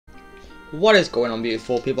What is going on,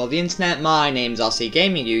 beautiful people of the internet? My name's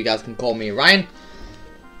RCGaming, you guys can call me Ryan.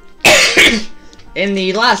 In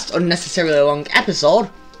the last unnecessarily long episode,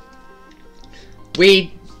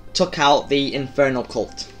 we took out the Infernal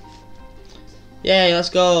Cult. Yay, let's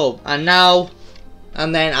go. And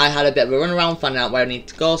then I had a bit of a run around finding out where I need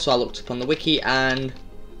to go, so I looked up on the wiki and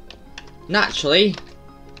naturally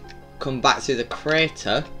come back through the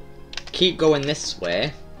crater, keep going this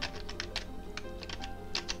way.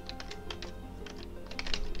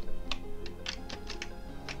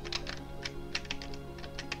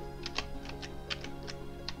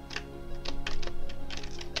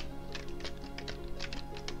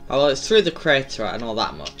 Oh, well, it's through the crater, I know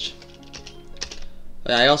that much.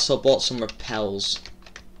 But I also bought some repels.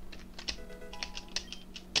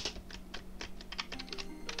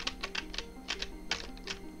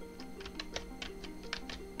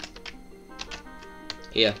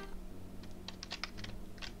 Here.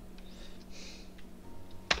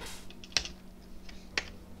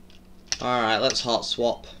 Alright, let's hot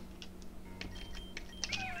swap.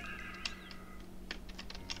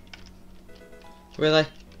 Really?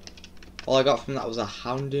 All I got from that was a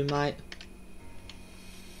Houndumite.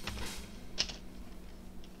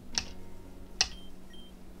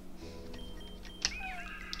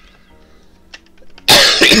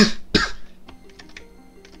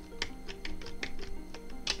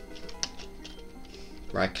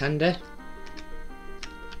 Right, candy.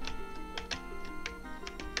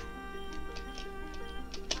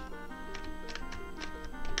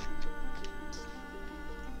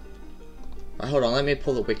 Right, hold on, let me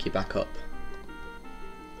pull the wiki back up.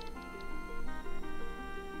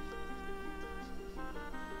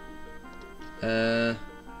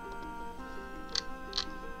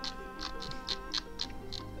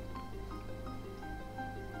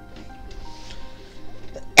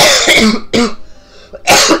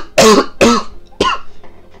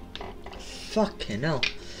 Fucking hell.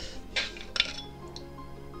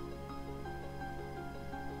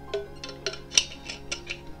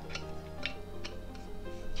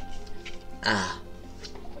 Ah.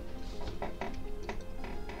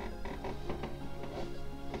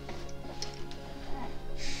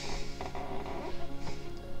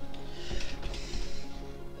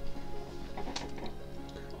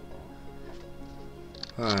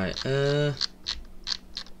 Alright, let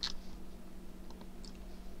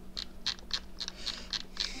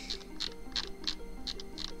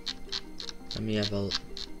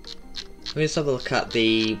me just have a look at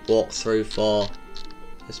the walkthrough for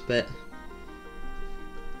this bit.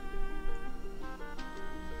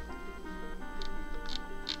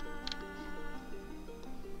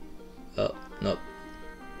 Oh, nope.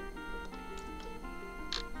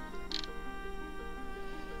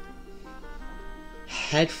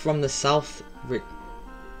 Head from the southwest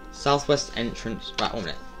entrance. Right, 1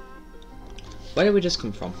 minute. Where did we just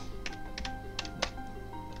come from?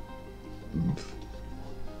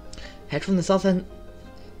 Head from the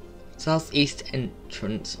southeast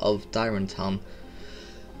entrance of Town.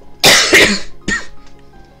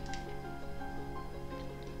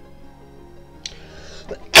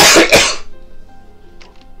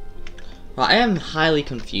 Right, I am highly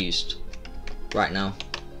confused right now.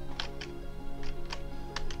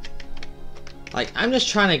 Like, I'm just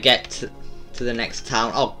trying to get to the next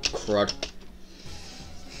town. Oh, crud.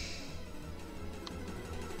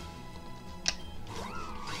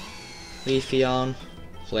 Leafy on,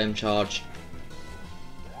 flame charge.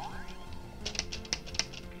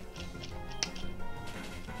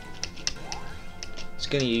 It's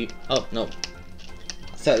gonna use. Oh no!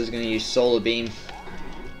 I thought it was gonna use solar beam.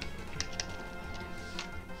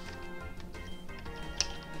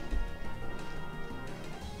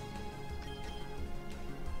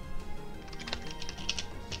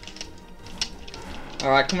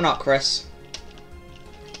 All right, coming up, Chris.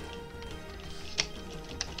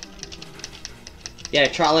 Yeah,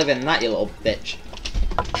 try living in that, you little bitch.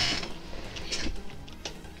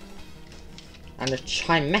 And a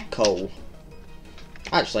Chimeco.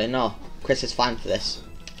 Actually, no. Chris is fine for this.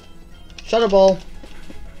 Shut up, ball.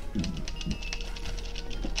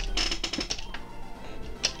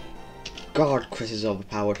 God, Chris is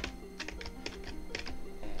overpowered.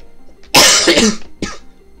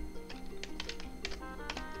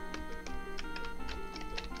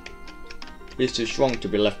 He's too strong to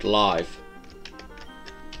be left alive.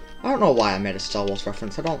 I don't know why I made a Star Wars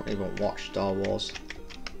reference. I don't even watch Star Wars.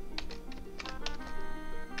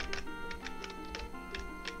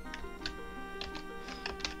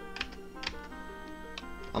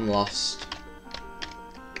 I'm lost.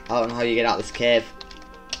 I don't know how you get out of this cave.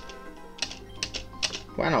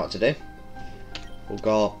 Well, I know what to do. We'll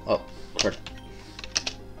go. Oh, crud.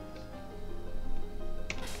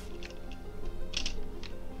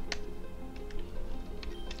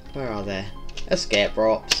 Where are they? Escape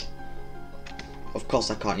ropes. Of course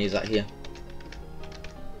I can't use that here.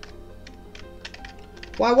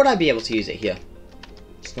 Why would I be able to use it here?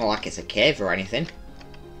 It's not like it's a cave or anything.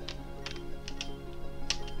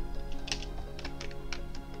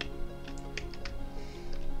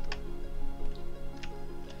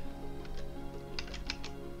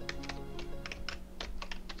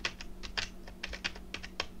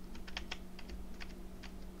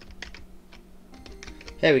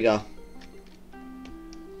 Here we go.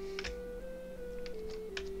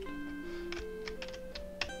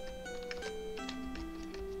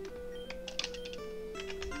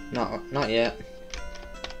 Not yet.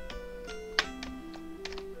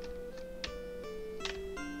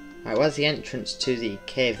 Right, where's the entrance to the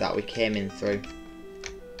cave that we came in through?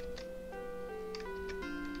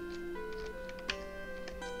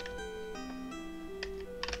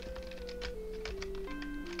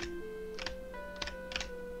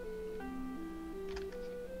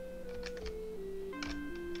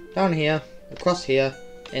 Down here, across here,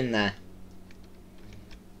 in there.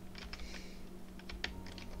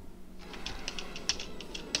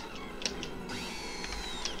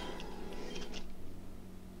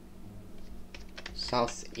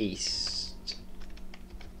 Southeast.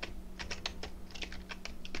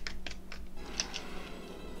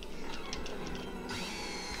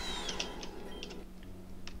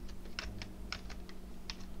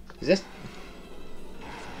 Is this?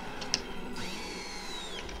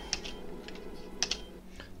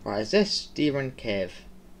 Right, is this Demon Cave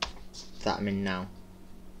that I'm in now?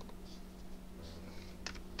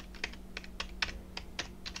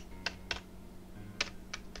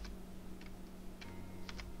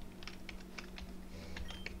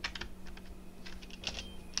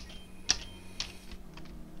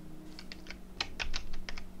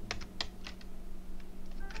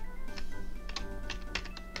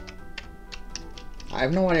 I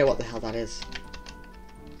have no idea what the hell that is.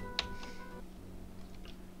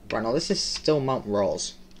 Right, now this is still Mount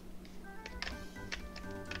Rose.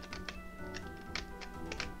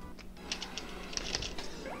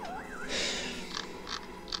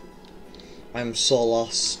 I'm so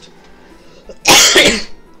lost.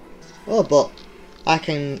 Oh, but I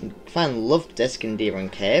can find Love Disc in Demon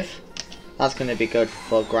Cave. That's going to be good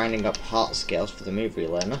for grinding up heart scales for the movie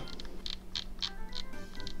learner.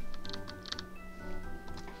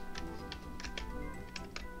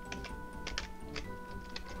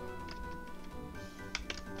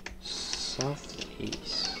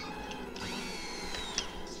 Southeast.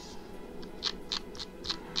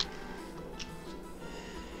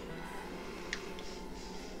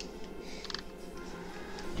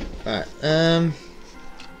 Right,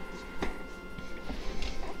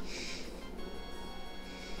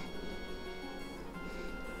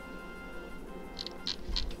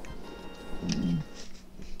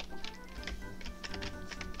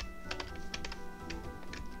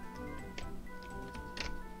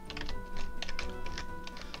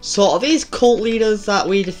 so are these cult leaders that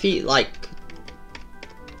we defeat, like,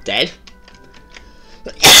 dead?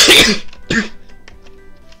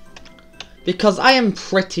 Because I am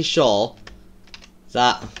pretty sure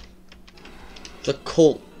that the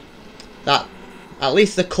cult, that at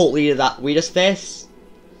least the cult leader that we just faced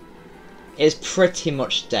is pretty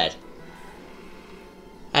much dead.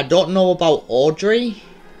 I don't know about Audrey.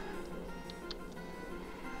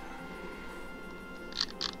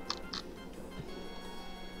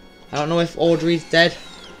 I don't know if Audrey's dead,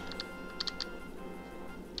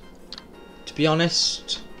 to be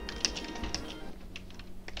honest.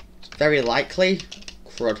 It's very likely.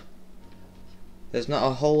 Crud. There's not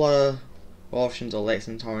a whole lot of oceans or lakes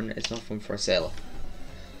in Torrent. It's nothing for a sailor.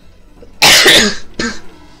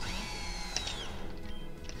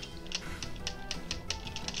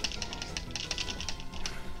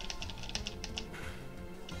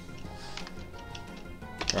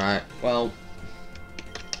 Right, well,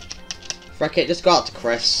 frick it, just go out to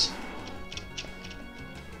Chris.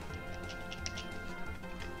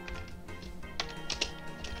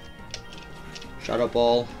 Shadow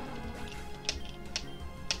Ball.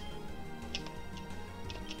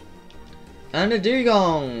 And a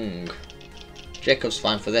dugong. Jacob's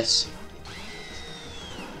fine for this.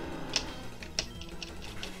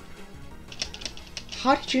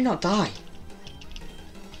 How did you not die?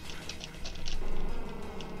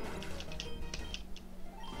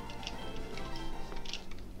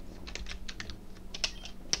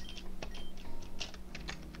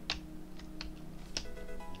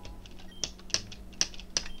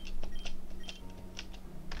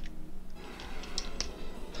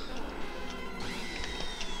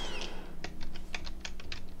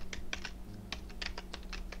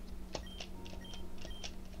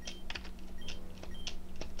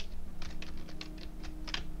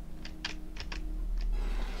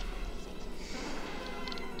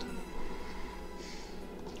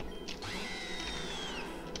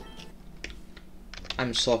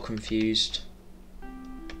 I'm so confused.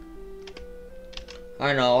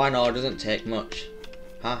 I know, it doesn't take much.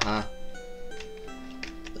 Haha.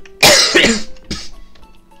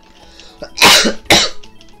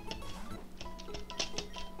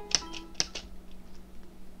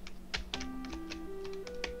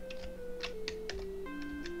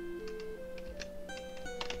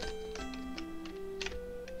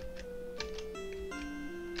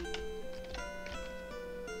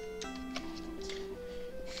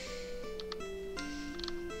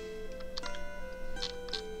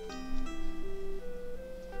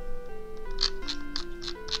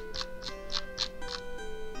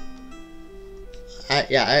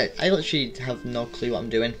 I literally have no clue what I'm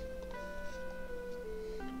doing.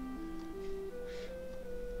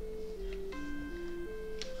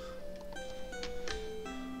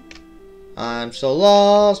 I'm so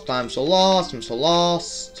lost, I'm so lost, I'm so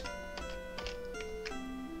lost.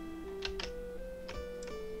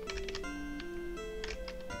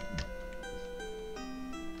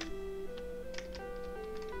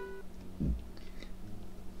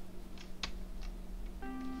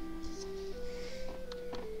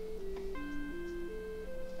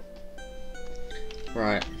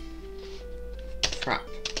 Right. Crap.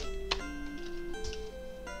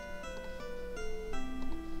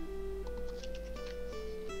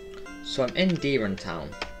 So I'm in Deeren Town.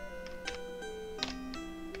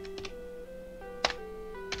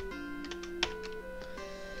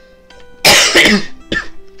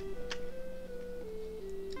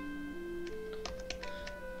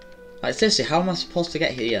 Like seriously, how am I supposed to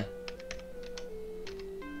get here?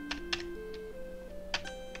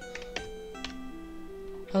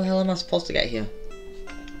 How the hell am I supposed to get here?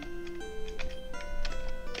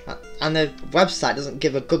 And the website doesn't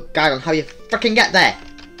give a good guide on how you freaking get there.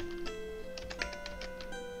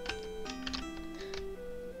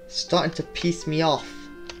 Starting to piss me off.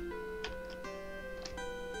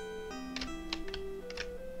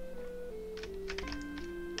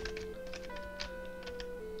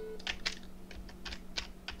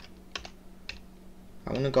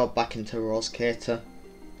 I want to go back into Rose Crater.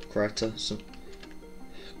 So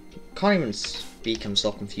can't even speak, I'm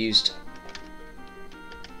so confused.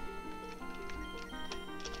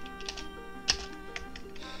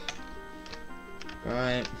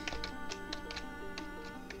 Right.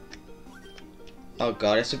 Oh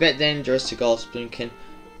god, it's a bit dangerous to go spelunking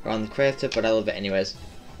around the crater, but I love it anyways.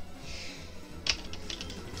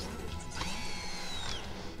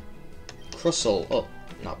 Crustle, oh,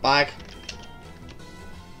 not bag.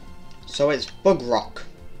 So it's bug rock.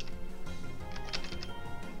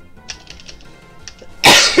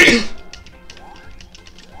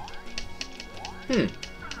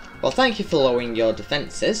 Well, thank you for lowering your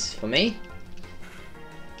defences for me.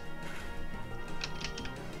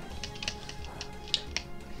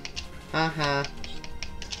 Haha.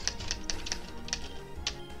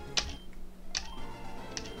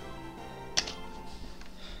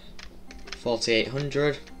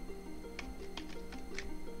 $4,800.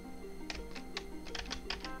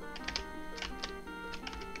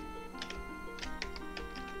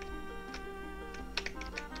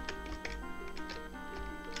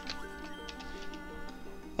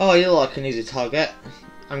 Oh, you look like an easy target.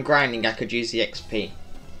 I'm grinding, I could use the XP.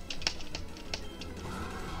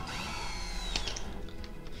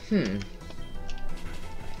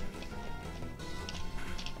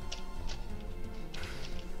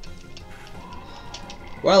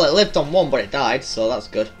 Well, it lived on one, but it died, so that's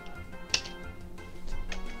good.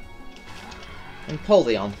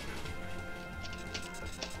 Empoleon.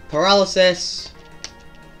 Paralysis.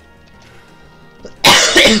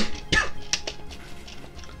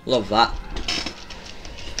 Love that.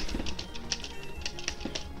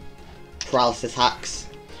 Paralysis hacks.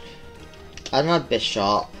 I don't know,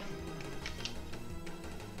 Bishop.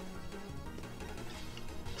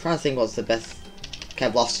 Trying to think what's the best.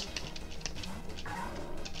 Kevlos.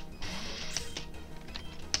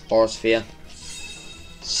 Orosphere.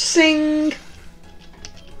 Sing!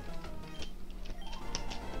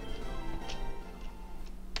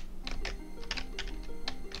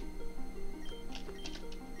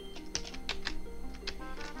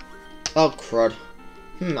 Oh crud.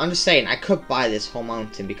 I'm just saying, I could buy this whole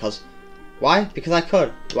mountain because... Why? Because I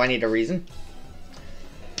could. Do I need a reason?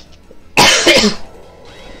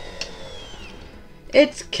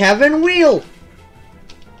 It's Kevin Wheel!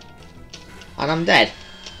 And I'm dead.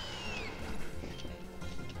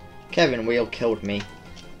 Kevin Wheel killed me.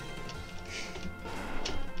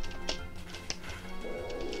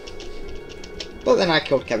 But then I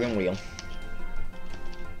killed Kevin Wheel.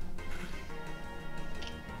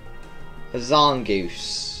 A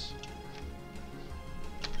Zangoose.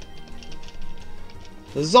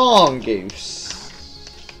 Zongoose.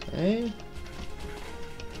 Okay.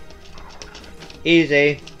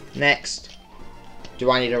 Easy. Next.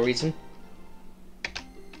 Do I need a reason?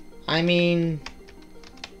 I mean,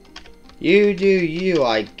 you do you,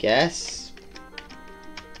 I guess.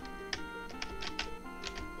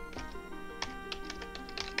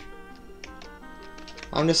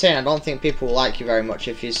 I'm just saying, I don't think people will like you very much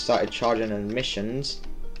if you started charging admissions.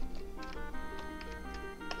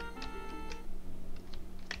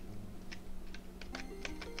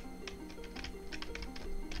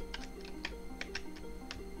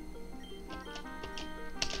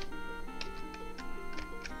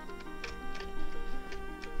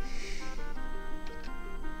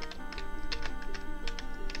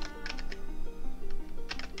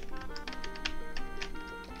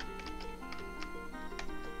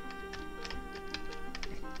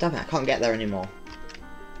 Damn it, I can't get there anymore.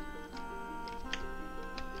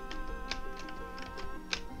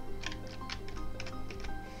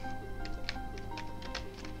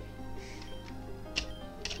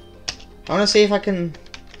 I want to see if I can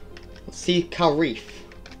see Karif,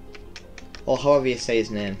 or however you say his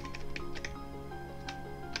name.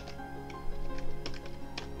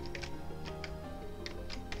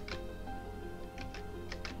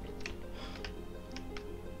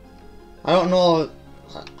 I don't know.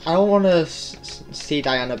 I don't want to see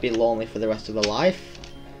Diana be lonely for the rest of her life.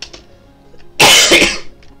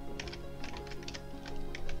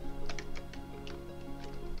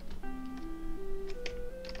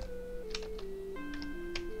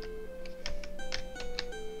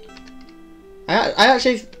 I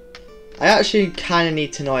actually kind of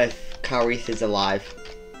need to know if Karith is alive.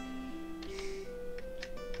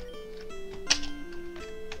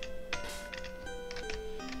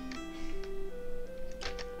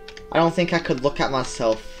 I don't think I could look at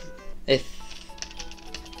myself if...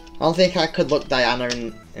 I don't think I could look Diana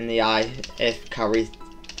in the eye if Karith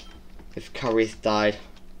died.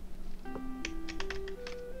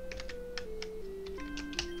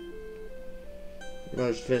 It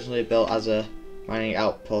was originally built as a mining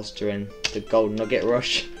outpost during the Gold Nugget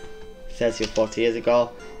Rush 30 or 40 years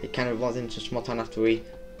ago. It kind of was into a small town after we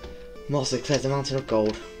mostly cleared the mountain of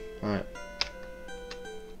gold. Right.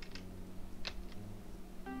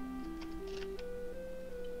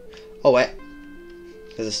 Oh wait,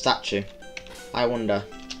 there's a statue. I wonder.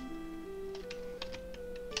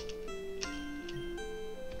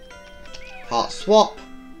 Heart swap.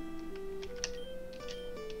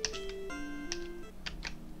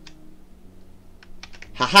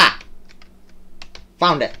 Haha!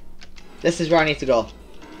 Found it. This is where I need to go.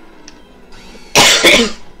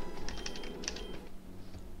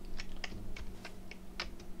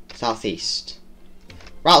 Southeast.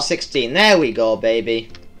 Route 16. There we go, baby.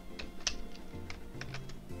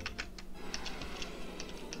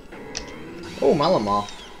 Oh, Malamar.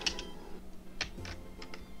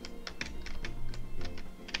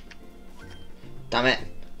 Damn it.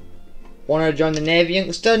 Want to join the Navy,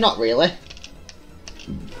 youngster? Not really.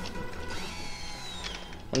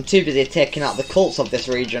 I'm too busy taking out the cults of this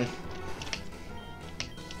region.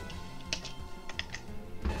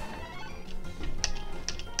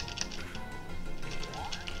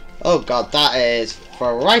 Oh god, that is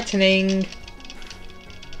frightening.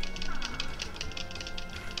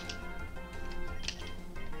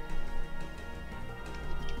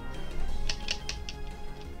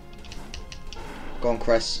 Go on,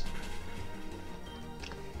 Chris.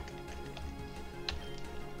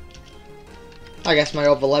 I guess my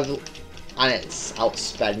over level, and it's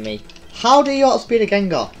outsped me. How do you outspeed a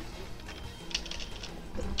Gengar?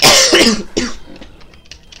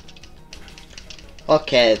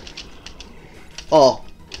 Okay. Oh,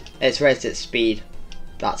 it's raised its speed.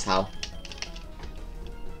 That's how.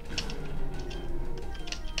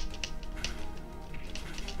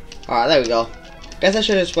 Alright, there we go. Guess I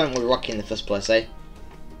should have just went with Rocky in the first place, eh?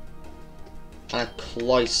 And a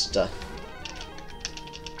Cloyster.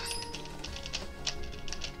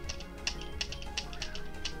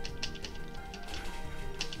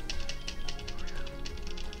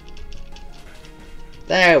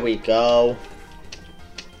 There we go.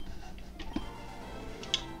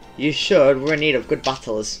 You should. We're in need of good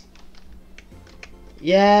battlers.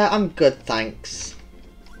 Yeah, I'm good, thanks.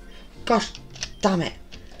 Gosh, damn it.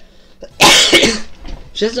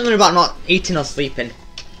 Just something about not eating or sleeping.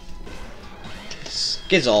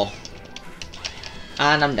 Skizzo.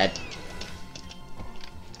 And I'm dead.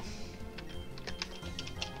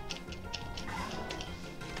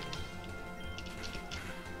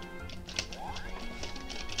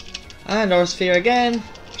 And Orosphere again.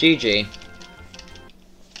 GG.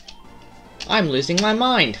 I'm losing my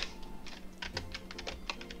mind.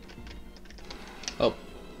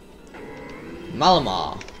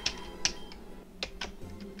 Malamar.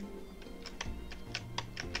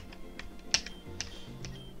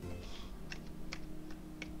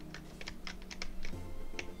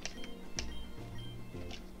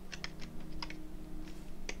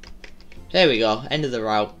 There we go, end of the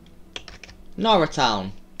route. Nora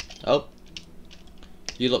Town. Oh.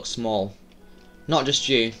 You look small. Not just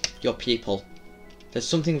you, your people. There's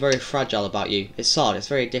something very fragile about you. It's odd, it's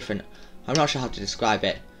very different. I'm not sure how to describe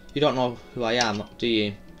it. You don't know who I am, do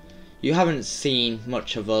you? You haven't seen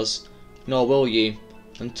much of us, nor will you,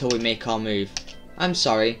 until we make our move. I'm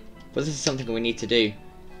sorry, but this is something we need to do.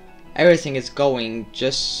 Everything is going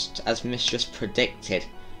just as Mistress predicted.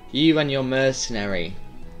 You and your mercenary,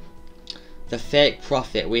 the fake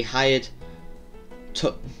prophet you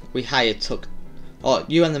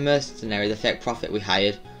and the mercenary, the fake prophet we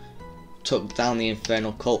hired, took down the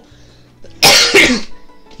infernal cult.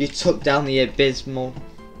 You took down the abyss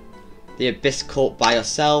cult by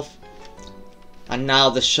yourself, and now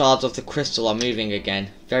the shards of the crystal are moving again.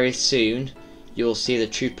 Very soon, you will see the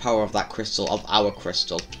true power of that crystal, of our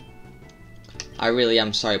crystal. I really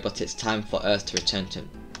am sorry, but it's time for Earth to return to...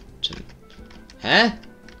 Huh?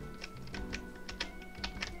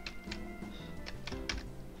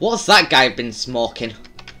 What's that guy been smoking?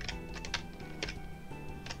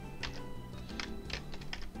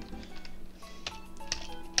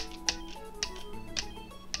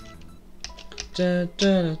 Dun,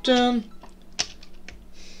 dun, dun.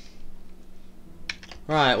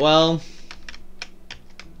 Right, well,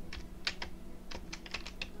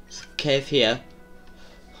 there's a cave here.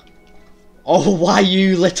 Oh, why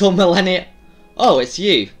you little millennial? Oh, it's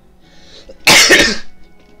you.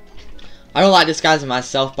 I don't like disguising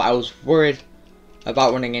myself, but I was worried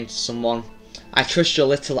about running into someone. I trust your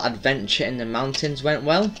little adventure in the mountains went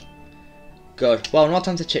well? Good. Well, not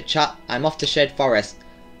time to chit chat. I'm off to Shade Forest.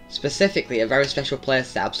 Specifically, a very special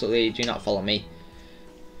place that absolutely do not follow me.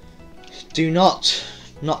 Do not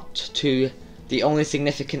to the only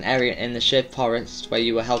significant area in the Shade Forest where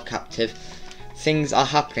you were held captive. Things are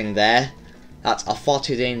happening there that are far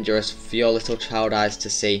too dangerous for your little child eyes to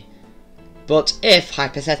see. But if,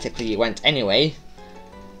 hypothetically, you went anyway,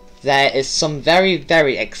 there is some very,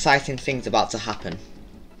 very exciting things about to happen.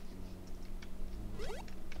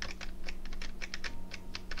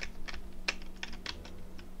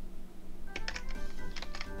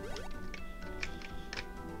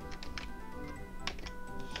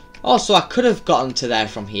 Oh, so I could have gotten to there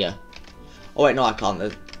from here. Oh wait, no I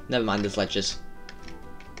can't. Never mind, there's ledges.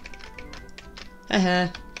 Haha.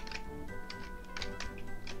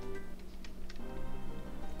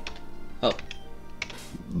 Oh.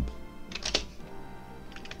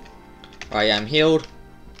 Right, yeah, I'm healed.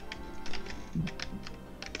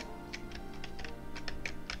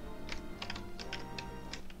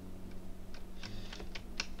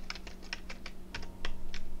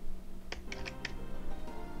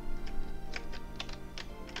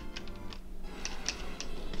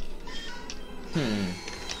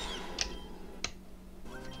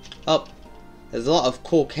 Oh, there's a lot of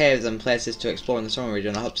cool caves and places to explore in the summer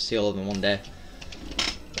region. I hope to see all of them one day.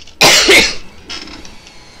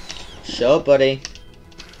 Sure, buddy.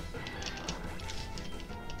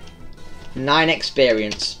 9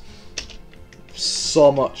 experience.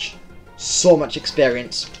 So much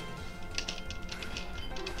experience.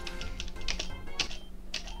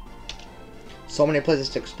 So many places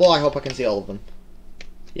to explore. I hope I can see all of them.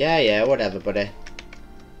 Yeah, whatever, buddy.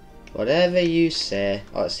 Whatever you say.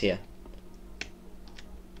 Oh, it's here.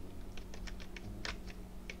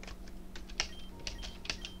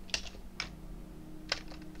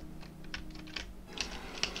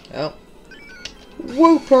 Oh.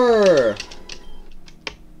 Whooper!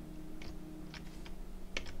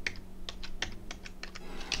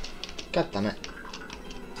 God damn it.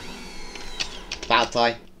 Bad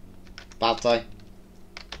tie. Bad tie.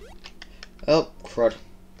 Oh, crud.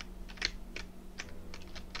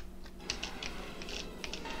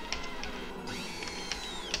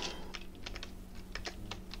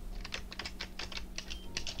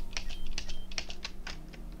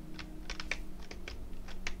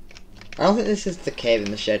 I don't think this is the cave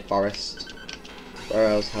in the Shade Forest where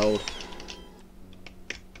I was held.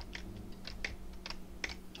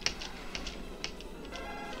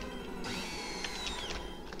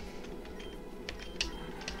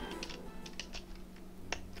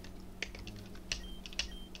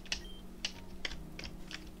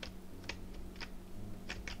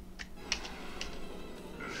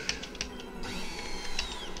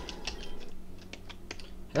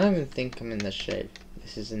 I don't even think I'm in the shade.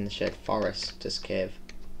 This is in the Shade Forest, this cave.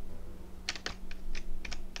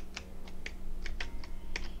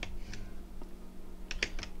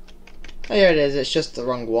 Oh, here it is, it's just the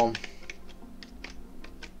wrong one.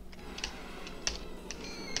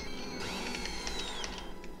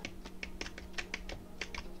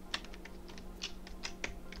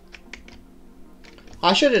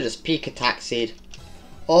 I should have just peek attacked.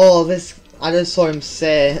 Oh, this, I just saw him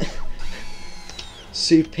say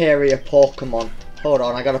superior Pokemon. Hold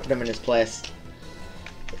on, I gotta put him in his place.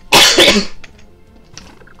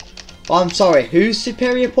 Oh, I'm sorry, who's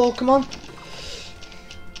superior Pokemon?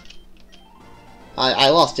 I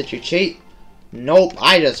lost, did you cheat? Nope,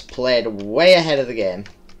 I just played way ahead of the game.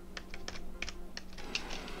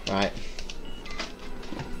 Right.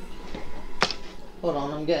 Hold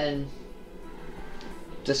on, I'm getting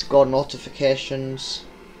Discord notifications.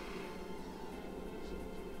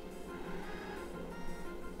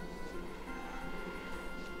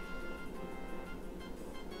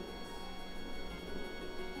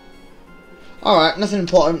 Alright, nothing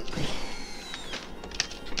important.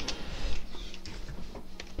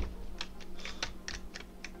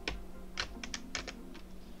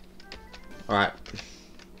 Alright.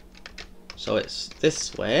 So it's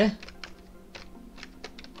this way.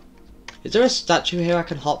 Is there a statue here I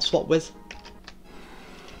can hop swap with?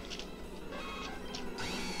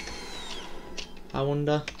 I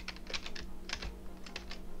wonder.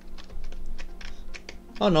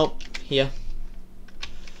 Oh no, here.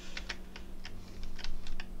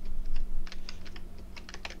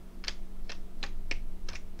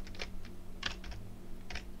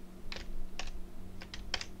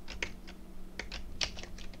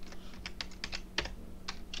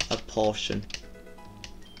 A portion.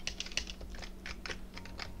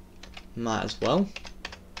 Might as well.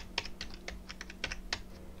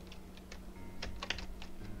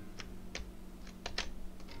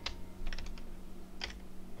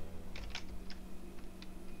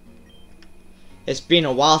 It's been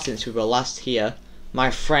a while since we were last here.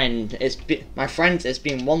 My friend, it's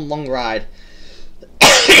been one long ride.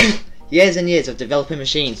 Years and years of developing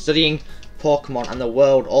machines, studying Pokemon and the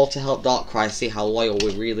world, all to help Darkrai see how loyal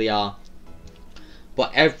we really are.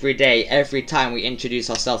 But every day, every time we introduce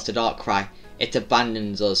ourselves to Darkrai, it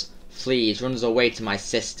abandons us, flees, runs away to my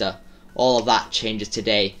sister. All of that changes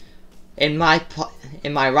today. In my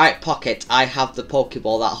right pocket, I have the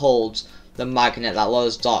Pokeball that holds the magnet that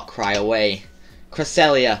lures Darkrai away.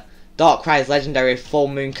 Cresselia, Darkrai's legendary full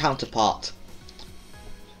moon counterpart.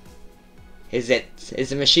 Is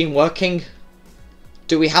the machine working?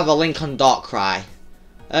 Do we have a link on Darkrai?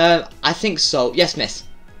 I think so. Yes, miss.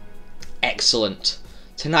 Excellent.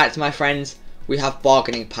 Tonight, my friends, we have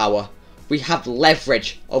bargaining power. We have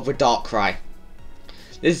leverage over Darkrai.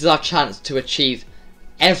 This is our chance to achieve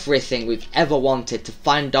everything we've ever wanted, to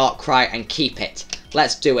find Darkrai and keep it.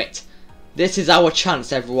 Let's do it. This is our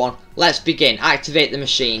chance, everyone. Let's begin. Activate the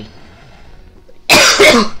machine.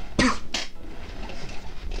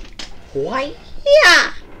 Why?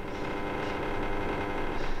 Yeah.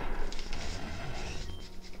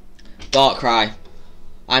 Darkrai,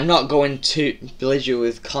 I'm not going to belittle you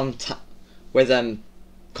with compliments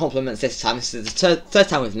this time. This is the third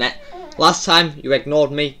time we've met. Last time you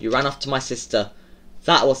ignored me, you ran off to my sister.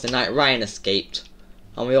 That was the night Ryan escaped,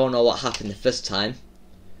 and we all know what happened the first time.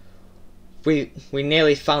 We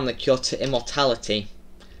nearly found the cure to immortality.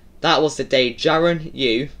 That was the day Jaren,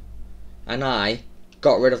 you, and I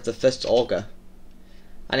got rid of the first ogre.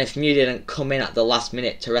 And if Mew didn't come in at the last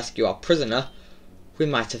minute to rescue our prisoner, we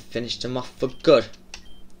might have finished him off for good.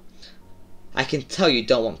 I can tell you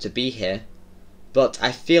don't want to be here, but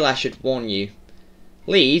I feel I should warn you.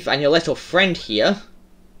 Leave, and your little friend here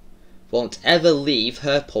won't ever leave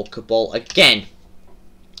her Pokeball again.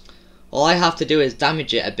 All I have to do is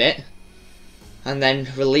damage it a bit, and then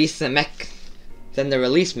release the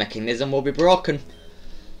release mechanism will be broken.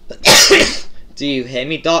 Do you hear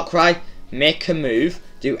me, Darkrai? Make a move,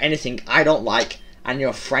 do anything I don't like, and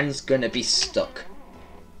your friend's gonna be stuck.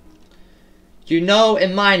 You know,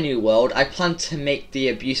 in my new world, I plan to make the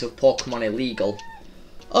abuse of Pokemon illegal.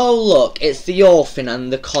 Oh look, it's the orphan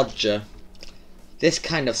and the codger. This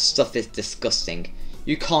kind of stuff is disgusting.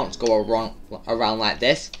 You can't go around like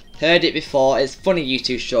this. Heard it before, it's funny you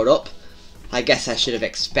two showed up. I guess I should have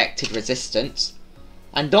expected resistance.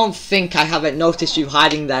 And don't think I haven't noticed you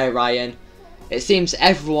hiding there, Ryan. It seems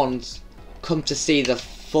everyone's come to see the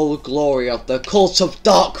full glory of the cult of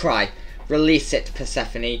Darkrai. Release it,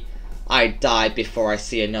 Persephone. I die before I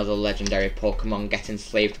see another legendary Pokemon get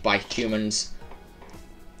enslaved by humans.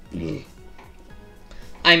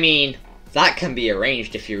 I mean, that can be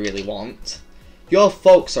arranged if you really want. Your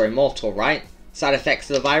folks are immortal, right? Side effects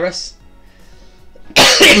of the virus?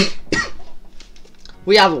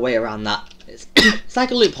 We have a way around that. It's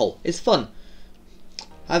like a loophole. It's fun.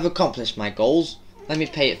 I've accomplished my goals. Let me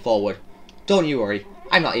pay it forward. Don't you worry.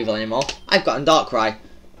 I'm not evil anymore. I've gotten Darkrai.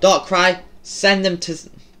 Darkrai, send them to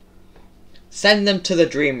the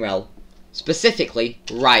Dream Realm. Specifically,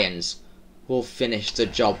 Ryan's. We'll finish the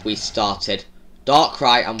job we started.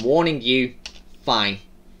 Darkrai, I'm warning you. Fine.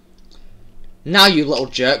 Now you little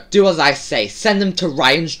jerk, do as I say. Send them to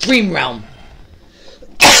Ryan's Dream Realm.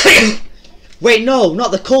 Wait, no,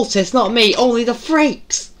 not the cultists, not me, only the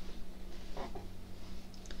freaks.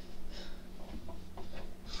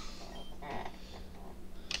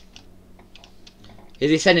 Is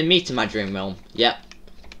he sending me to my Dream Realm? Yep.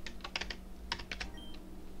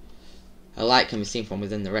 A light can be seen from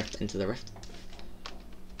within the rift into the rift.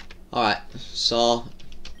 Alright, so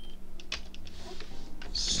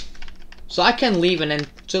I can leave and enter.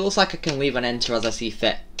 So it looks like I can leave and enter as I see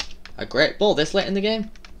fit. A great ball this late in the game?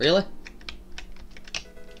 Really?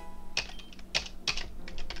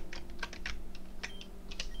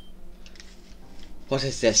 What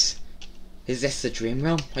is this? Is this the Dream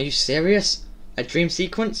Realm? Are you serious? A dream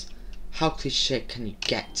sequence? How cliche can you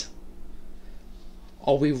get?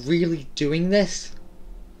 Are we really doing this?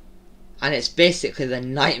 And it's basically the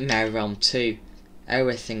Nightmare Realm too.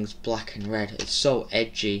 Everything's black and red. It's so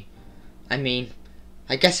edgy. I mean,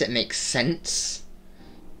 I guess it makes sense,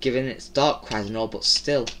 given it's Darkrai and all, but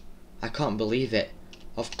still, I can't believe it.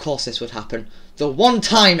 Of course this would happen. The one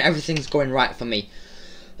time everything's going right for me.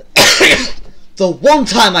 The one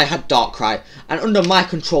time I had Darkrai, and under my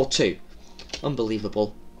control too.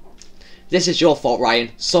 Unbelievable. This is your fault,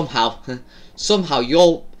 Ryan. Somehow. Somehow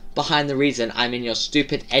you're behind the reason I'm in your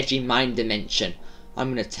stupid, edgy mind dimension. I'm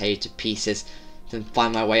gonna tear you to pieces, then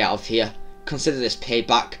find my way out of here. Consider this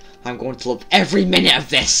payback. I'm going to love every minute of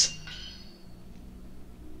this.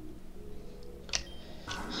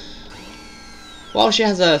 Well, she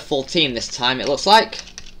has a full team this time, it looks like.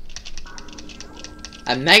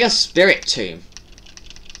 A Mega Spirit Tomb.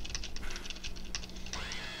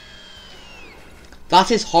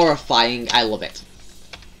 That is horrifying. I love it.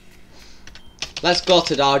 Let's go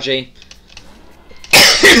to Darji.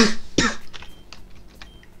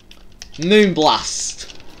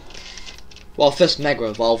 Moonblast. Well, first Mega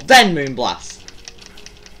Evolve, then Moonblast.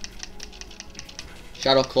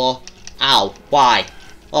 Shadow Claw. Ow. Why?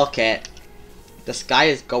 Okay. The sky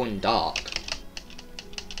is going dark.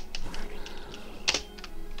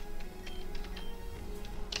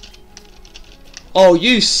 Oh,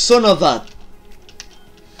 you son of a...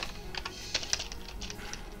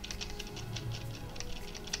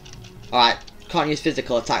 Alright, can't use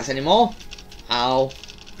physical attacks anymore. Ow.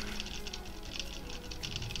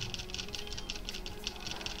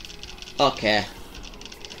 Okay.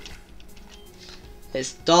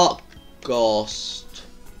 It's Dark Ghost.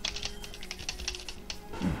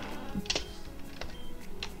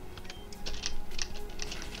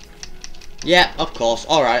 Yeah, of course.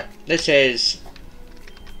 Alright. This is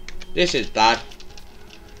bad.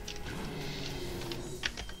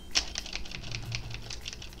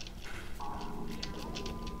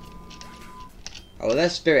 Oh,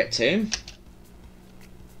 there's Spirit Tomb.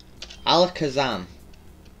 Alakazam.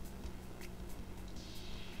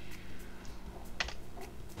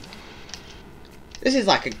 This is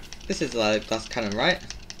like that's canon, right?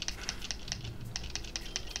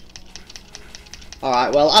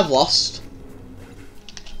 Alright, well, I've lost.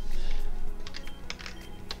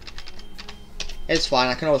 It's fine,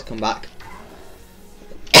 I can always come back.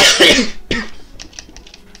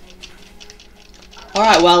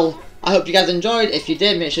 Alright, well, I hope you guys enjoyed. If you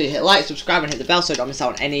did, make sure you hit like, subscribe, and hit the bell so you don't miss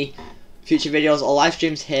out on any future videos or live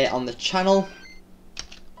streams here on the channel.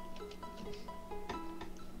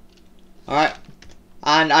 Alright,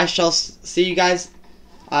 and I shall see you guys.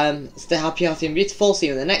 Stay happy, healthy, and beautiful. See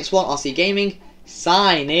you in the next one. RCGaming,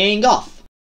 signing off.